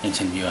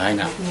ꯌꯦꯡꯁꯤꯟꯕꯤꯌꯨ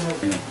ꯍꯥꯏꯅ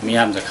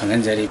ꯃꯤꯌꯥꯝꯗ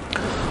ꯈꯪꯍꯟꯖꯔꯤ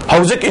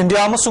Howzik India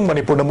amasung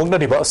Manipur na mugna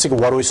diba asig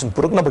waroisin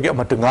purukna bagi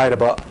amata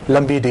ngairaba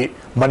lambi di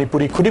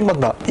Manipuri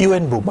khudimagna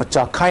UN bu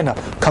macha khaina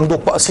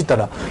khangdokpa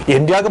asitana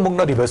India ga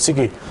mugna diba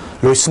sigi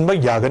loisinba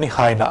yagani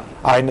haina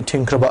aina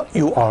thingkraba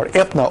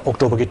URF na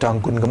October gi tang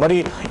kun gamari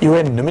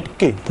UN numit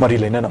ki mari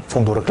lena na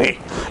phongdorakle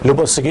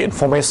luba sigi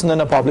information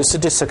na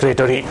publicity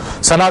secretary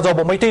sanajo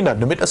ba maitaina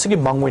numit asigi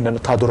mangwina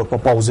na thadorakpa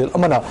pauzil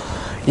amana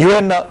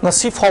UN na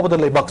ngasi phawbada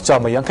leibak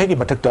chama yankai gi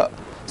mathakta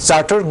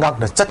Charter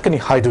ngakna chatkani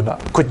haiduna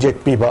khudjek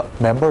piba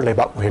member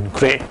lebak hen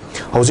kre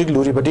hojik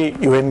luribadi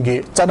UN gi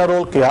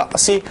chanarol kya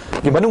asi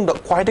gi manungda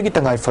khwaidagi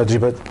tangai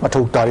fadriba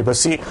mathau tariba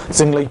si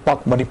jinglei pak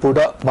Manipur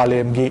da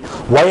malem gi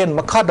wayan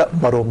makhada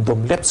marom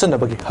dom lepsana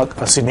bagi hak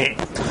asini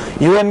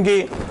UN gi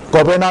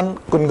governance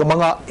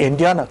kungamanga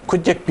India na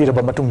khudjek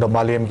piraba matungda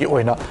malem gi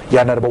oina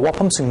yanarba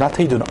wafam sing na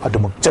thaiduna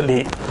adumak chali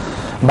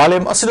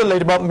malem asida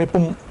leiba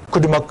mipum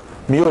kudimak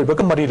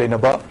miyoibaga mari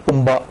leinaba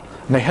umba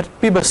Nahat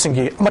piba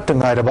singi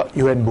amatangairaba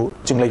UN bu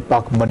jinglei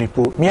pak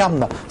Manipur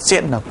miyamna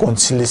setna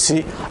konsilisi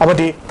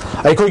amadi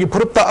aikoi gi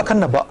phurupta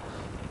akhanaba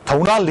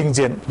thauna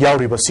lingjen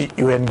yauriba si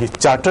UN gi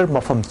charter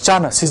mafam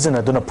chana season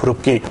aduna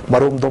phurupki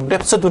marom dom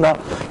lepsaduna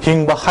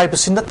hingba haiba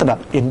sinatna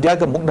India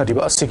ga mugna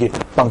diba asigi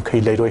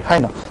pangkhai leiroi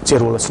haina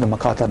cherol asina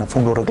makata na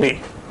phungoragli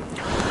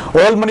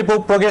All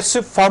Manipur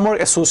Progressive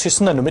Farmer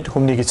Association na numit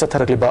humni gi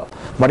chatharakliba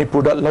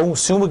Manipur da laung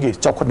siumgi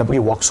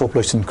chawkhatnabagi workshop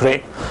loisin kre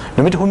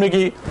numit humni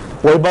gi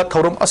oiba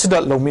thorum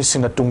asida lawmi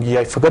singna tungi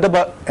ai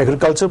fagadaba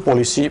agriculture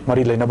policy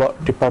mari leinaba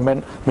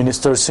department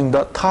minister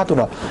singda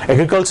thaduna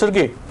agriculture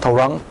gi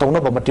thorang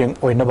tawnaba mateng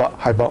oinaba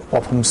haiba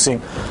wafam sing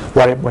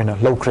ware boina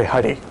lawkre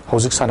hari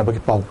hojik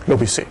sanabagi pau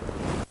lobise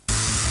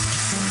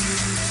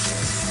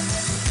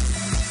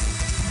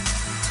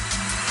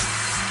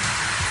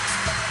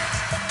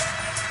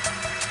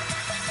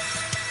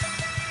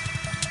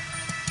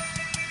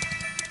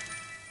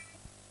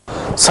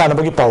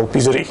Sanabagi pau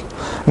pizuri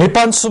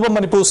Nipan Suba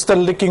Manipur State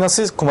Licking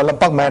Assist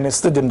Kumalampak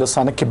Minister Dinda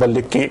Sana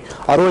Kibaliki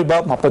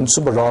Aroiba Mapan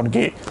Suba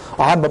Roundgi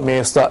Ahanba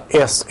Mesta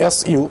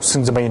SSU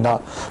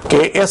Sinjamaina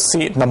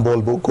KSC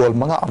Nambolbu Gol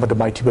Manga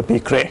Amadamai Tiba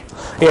Pikre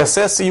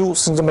SSU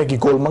Sinjamagi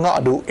Gol Manga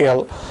Adu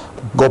L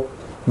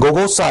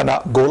Gogo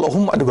Sana Gol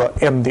Hum Aduga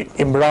MD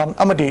Imran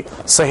Amadi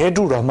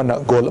Sahedu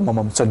Rahmana Gol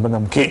Mamam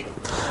Chanbangamki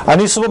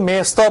Ani Suba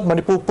Mesta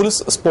Manipur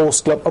Police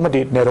Sports Club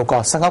Amadi Neroka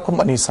Sangakam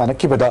Ani Sana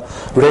Kibada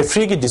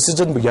referee ki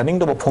decision beginning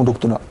da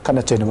phongduktuna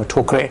kana chenama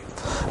thokre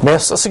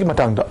mes asigi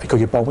matangda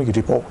ikogi pawmi gi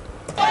report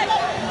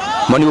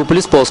Manipur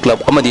Police Sports Club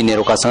amadi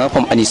Neroka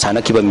Sangakam ani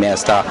sana kiba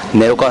match ta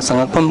Neroka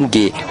Sangakam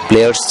gi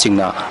players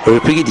chingna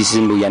referee ki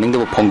decision bu yaning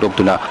da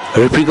phongduktuna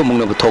referee ko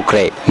mungna bu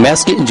thokre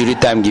match ki injury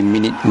time gi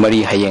minute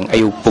mari hayeng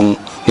ayuk pung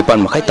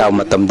nipan makhai taw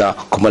matamda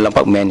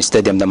Kumalampak main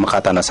stadium da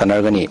makhata na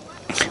sanargani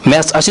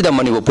Match asida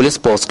Manipur Police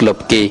Sports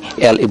Club ke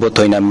L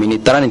Ibotoina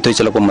minute tarani toy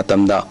chalako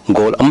matamda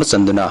goal amma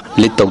chanduna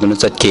lead tawduna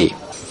chatke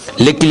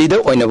League leader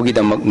oinabagi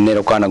damak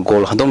Neroka na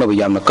goal handongna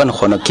yamna kan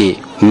khonaki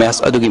match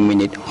adugi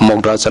minute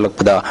mogdra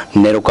chalakpada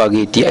Neroka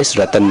gi TS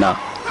Ratanna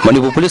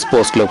Manipur Police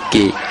Sports Club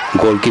ke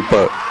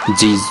goalkeeper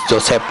G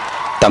Joseph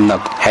tamnak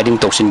heading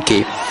tokshin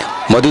ke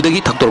madudagi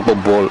thaktorpa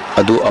ball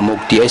adu amuk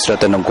TS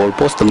Ratanna goal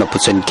post tamna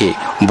putsen ke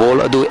ball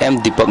adu M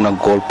Deepak na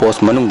goal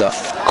post manungda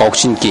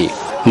kaukshin ke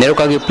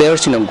Neroka gi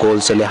players in goal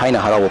sele haina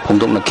harawa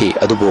phongdokna ke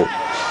adubo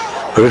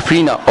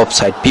referee na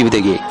offside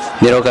pibdegi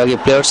Neroka gi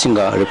players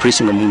singa referee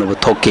singa mungna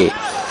thokke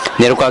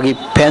Neroka gi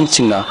fans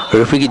singa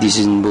referee gi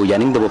decision bu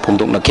yaning da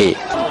phongdokna ke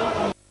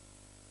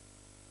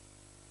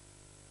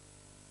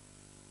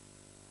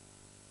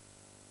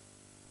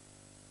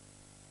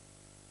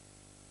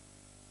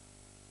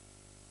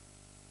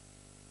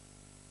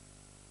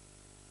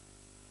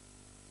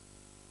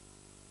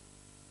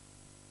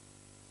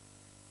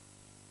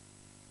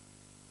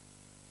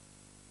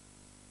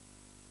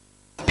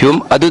Pium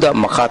aduda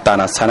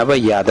makhatana sanaba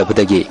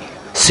yadabadagi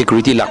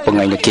security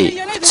lakpangai nake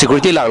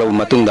security laklabu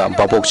matungda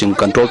baboksing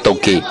control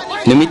tawke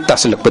numit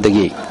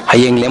taslakpadagi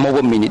hayeng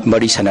lemoba minute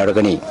mari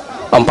sanaragani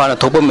ampana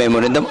thopa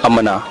memorandum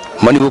amana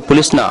Manipur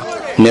Police na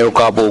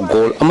Neroka bo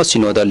goal ama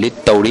sinoda lead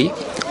tawri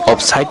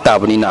offside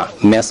tabanina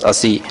match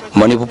asi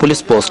Manipur Police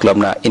Sports Club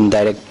na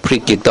indirect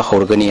free kick ta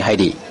horgani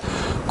haidi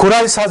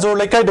Kurai Sajor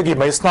Laikai dagi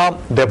Maisna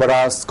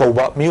Debaras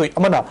Kauba Miui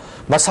Amana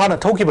Masana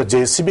Tokiba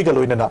JCB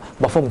Galoinana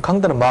Bafum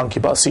Kangdana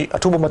Mankiba si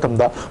Atuba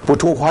Matamda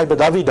Putu Haiba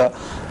Davida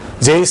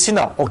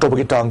JCna October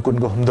Gitang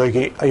Kungo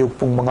Humdagi Ayuk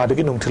Pung Manga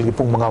dagi Nungtil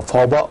Pung Manga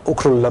Fauba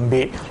Ukrul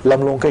Lambi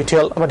Lamlong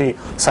Kaitel Amadi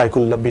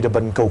Cycle Lambi da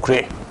Ban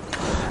Kokre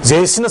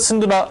JCna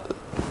Sinduna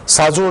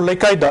Sajor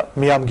Laikai da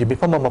Miam gi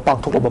Bipama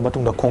Mapang Tokoba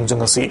Matunda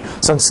Kongjangasi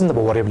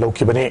Sansinaba Warib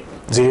Lokibane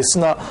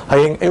JCna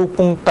Hayeng Ayuk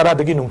Pung Tara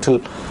dagi Nungtil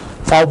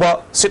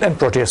Fauba sit and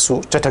protest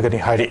su chatagani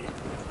hari.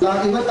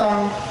 Lagi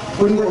batang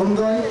pungo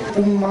humdoi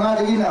pung manga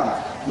dagina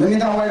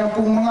namitang wayang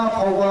pung manga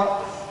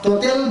fauba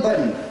total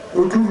ban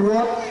Urdu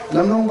Road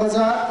Lamnong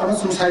Bazaar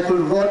amasung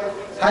Cycle Road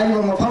hai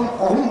mafam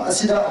ahum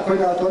asida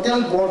akoina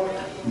total board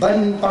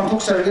ban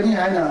pangthok sargani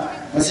haina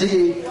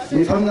asigi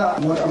mifamna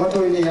mot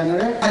amato ini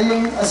yanare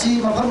ayeng asi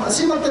mafam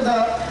asi maktada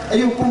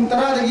ayu pung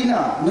 10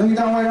 dagina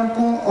numidang wairam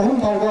pung 3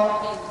 phawba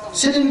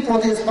sitting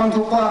protest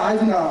pangthokpa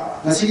haiduna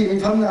asigi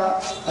mifamna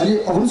ani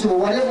 3 suba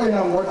wari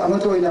koina mot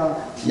amato ina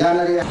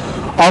yanare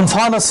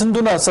Amfana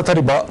Sinduna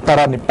Satariba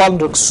Tarani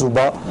Pandrak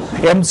Suba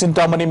M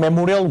Sintamani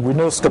Memorial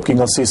Winners Cup King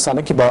Asi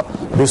Sanakiba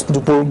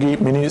Bisnupurgi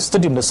Mini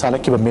Stadium the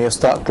Sanakiba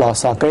Mesta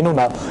Class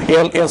Kainuna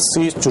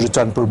LSC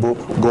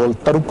Churichanpurbu Gold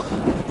Taruk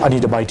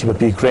Anida Maitiba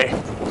Pigre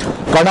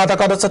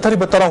Karnataka da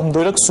Satariba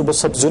Tarahumdurak Suba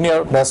Sub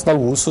Junior National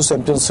Wushu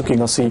Championship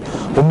King Asi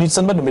Umni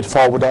Sanba Numit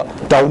Fawada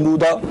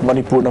Taunuda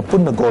Manipurna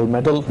Punna Gold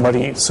Medal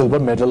Mari Silver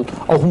Medal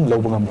Ahum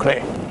Lobungam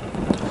Kre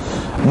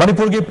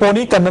Manipur ki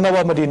poni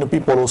kananawa madi nupi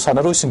polo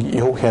sanaro singi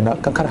iho hena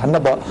kankar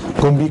hanaba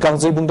gumbi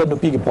kangzai bungda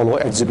nupi ki polo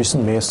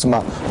exhibition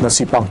mesma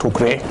nasi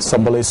pangthokre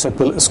Sambalai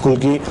Sekpil School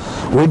ki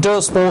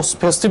Winter Sports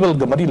Festival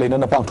gamari lena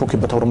na pangthokki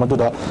bathor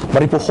maduda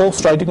Manipur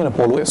horse riding and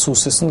polo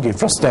association ki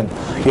president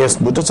yes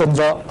Buddha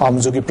Chandra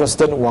Amjo ki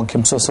president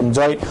Wangkhimsa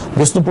Samjai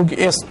Bisnupur ki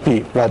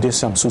SP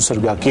Pradesh Samsu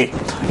Sarga ki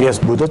yes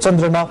Buddha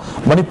Chandra na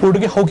Manipur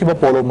ki hokiba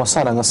polo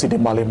masana ngasi de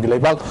malem gi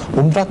leibak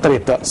umra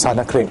tareta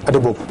sanakre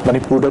adubu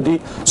Manipur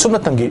di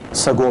sumnatangi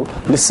Sagol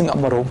lising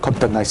amarom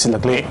kaptang ay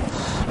silakle.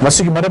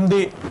 Masigi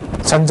maramdi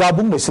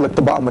sanjabung na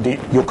silaktaba amadi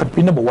yokat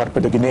pinabawar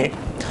padagine.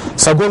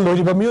 Sagol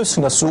loriba miyos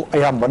nga su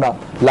ayambana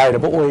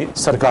lairaba oy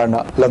sarkar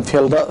na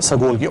lamfielda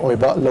sagol gi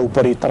oyba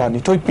laupari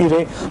tarani toy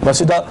pire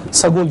masida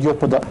sagol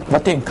yopada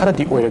mateng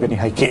karati oyragani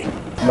haike.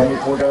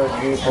 Manipur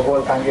ki sagol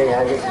kangge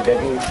hage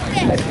sidagi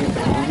ati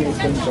prithvi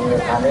sim sunga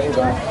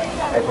thaneriba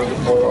aikoi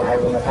polo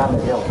haiba matha ma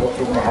jau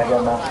hoki ne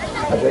hagana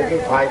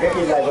adagi phaiga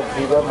ki laiba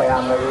phiba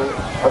mayam ru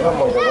phagam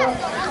moidaga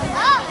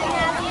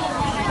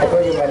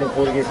अकोई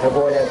Manipur की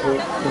सगोल की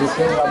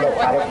लिसिंग वाले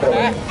कार्यक्रम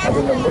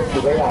अभी number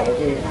की गई आगे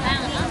की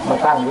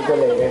मकान भी तो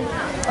ले गए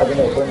अभी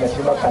नहीं कोई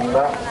नसीबा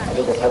कंधा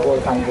अभी तो सगोल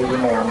कंधे की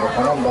मैं हमको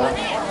खाना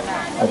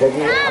अगर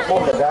कि आपको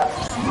बता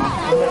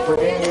मैंने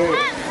करेंगे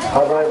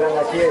अगर अगर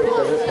नसीब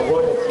तो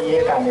सगोल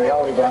नसीब का नहीं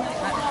आओगा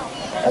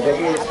अगर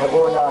कि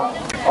सगोल ना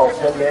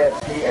अवसर ले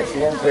कि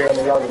एक्सीडेंट हुए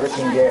नहीं आओगे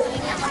सिंगे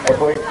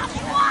अकोई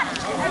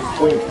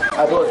कोई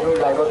अदों जो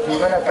लाइव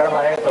टीवी ना कर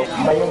मारे तो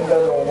मयूं द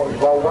नोमो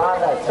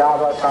बावाना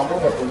चाबा कामू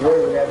ने पुजो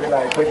ने बिना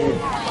कोई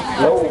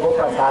लो वो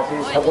का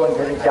साथी सगोन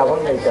से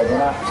चाबन नहीं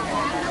करना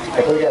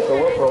कोई या तो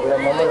वो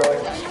प्रॉब्लम में लो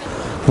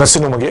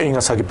Nasino magi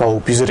inga sagi pau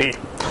pizuri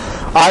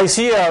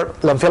ICR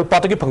lamfel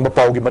patagi phangba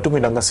pau gi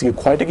matumi nangasi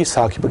khwaidagi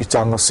sakhi bagi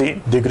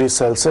changasi degree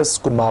Celsius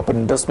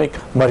kunmapan dasmik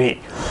mari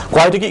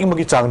khwaidagi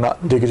ingmagi changna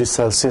degree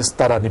Celsius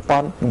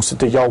taranipan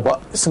nungsite yawba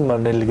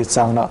isingmarne ligi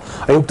changna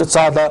ayukta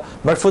chada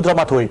marfudra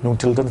mathoi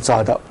nungtildan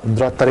chada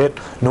umdra taret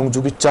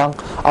nungjugi chang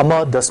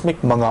ama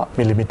dasmik manga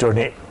millimeter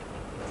ne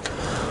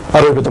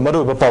Aroba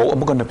tamaru pau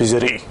amukan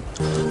pizuri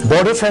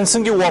Border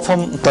fencing ki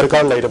wafam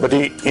darkar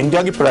lairabadi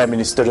India ki Prime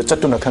Minister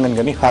Chatuna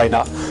Khangangani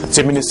haina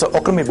Chief Minister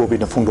Okrami Bobi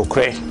na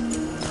phungdokre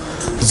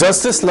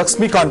Justice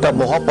Lakshmi Kanta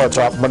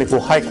Mohapatra Manipur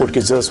High Court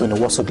ki judge wina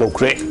wasak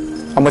lokre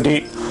amadi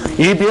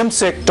EBM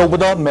sek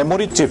tobada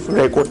memory chief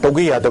record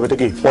togi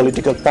yadabadagi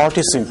political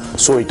party sing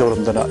soi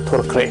toramdana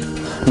thorkre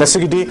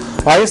nasigidi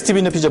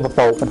ISTV na pijaba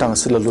pau patang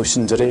sila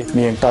losin jare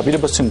miyang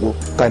tabira basingbu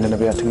kaina na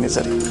baya thingni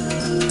jare